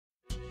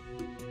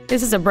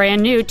This is a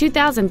brand new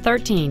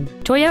 2013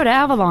 Toyota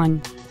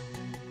Avalon.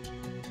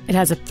 It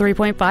has a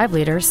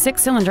 3.5-liter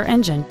six-cylinder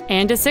engine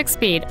and a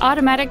 6-speed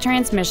automatic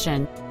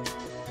transmission.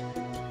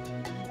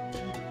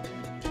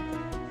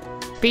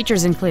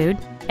 Features include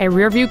a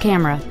rear-view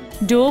camera,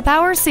 dual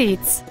power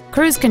seats,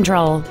 cruise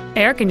control,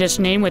 air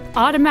conditioning with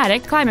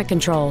automatic climate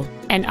control,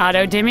 an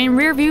auto-dimming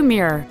rear-view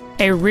mirror,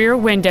 a rear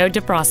window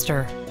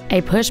defroster,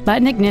 a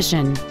push-button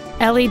ignition,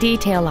 LED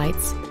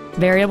taillights,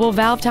 variable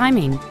valve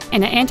timing,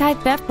 and an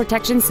anti-theft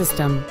protection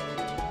system.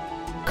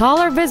 Call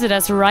or visit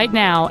us right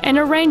now and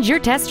arrange your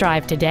test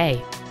drive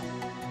today.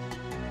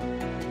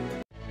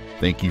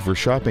 Thank you for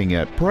shopping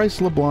at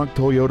Price LeBlanc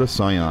Toyota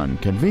Scion,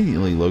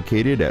 conveniently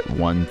located at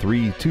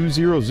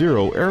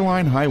 13200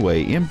 Airline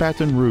Highway in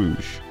Baton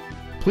Rouge.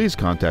 Please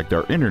contact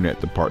our internet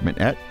department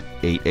at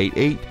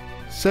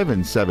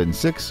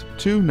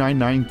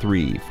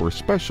 888-776-2993 for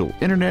special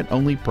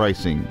internet-only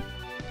pricing.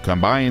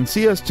 Come by and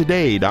see us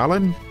today,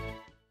 darling.